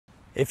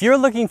If you're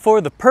looking for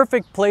the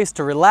perfect place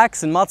to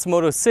relax in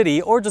Matsumoto City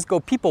or just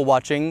go people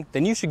watching,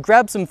 then you should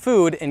grab some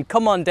food and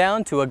come on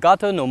down to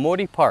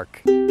Agatanomori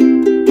Park.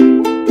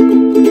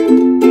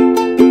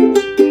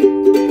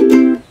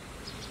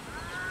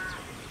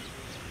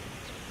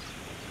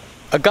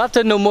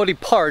 Agatanomori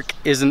Park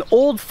is an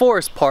old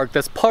forest park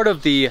that's part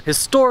of the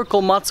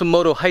historical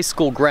Matsumoto High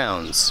School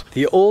grounds.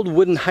 The old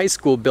wooden high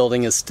school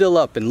building is still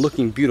up and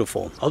looking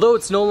beautiful. Although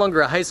it's no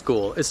longer a high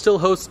school, it still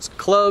hosts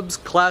clubs,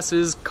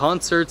 classes,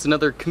 concerts, and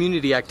other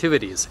community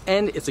activities.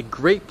 And it's a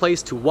great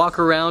place to walk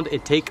around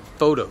and take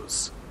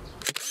photos.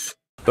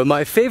 But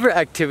my favorite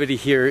activity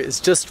here is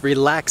just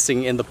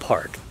relaxing in the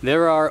park.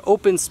 There are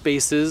open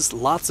spaces,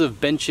 lots of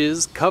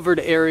benches, covered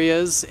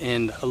areas,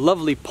 and a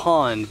lovely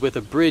pond with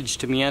a bridge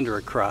to meander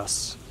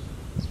across.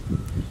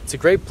 It's a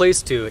great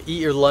place to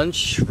eat your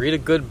lunch, read a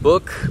good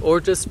book, or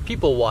just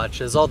people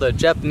watch as all the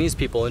Japanese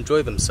people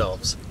enjoy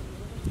themselves.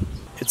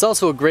 It's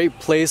also a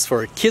great place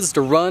for kids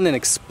to run and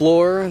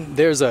explore.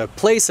 There's a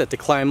playset to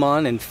climb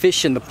on and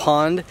fish in the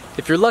pond.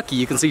 If you're lucky,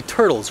 you can see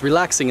turtles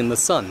relaxing in the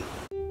sun.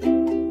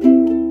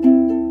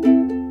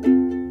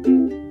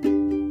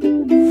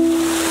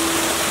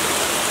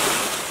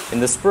 In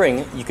the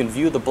spring, you can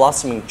view the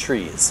blossoming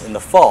trees. In the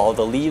fall,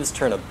 the leaves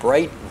turn a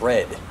bright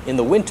red. In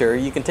the winter,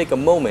 you can take a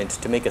moment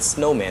to make a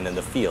snowman in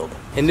the field.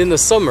 And in the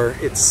summer,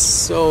 it's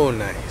so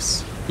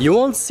nice. You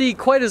won't see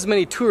quite as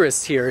many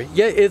tourists here,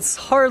 yet it's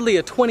hardly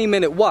a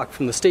 20-minute walk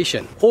from the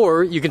station.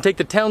 Or you can take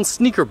the town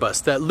sneaker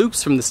bus that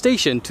loops from the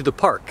station to the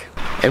park.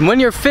 And when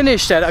you're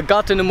finished at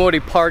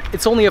Agatanomori Park,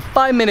 it's only a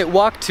 5-minute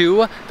walk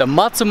to the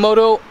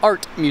Matsumoto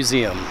Art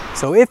Museum.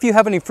 So if you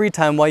have any free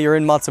time while you're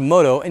in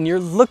Matsumoto and you're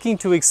looking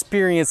to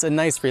experience a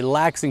nice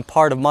relaxing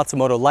part of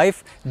Matsumoto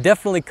life,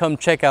 definitely come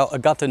check out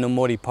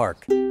Agatanomori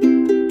Park.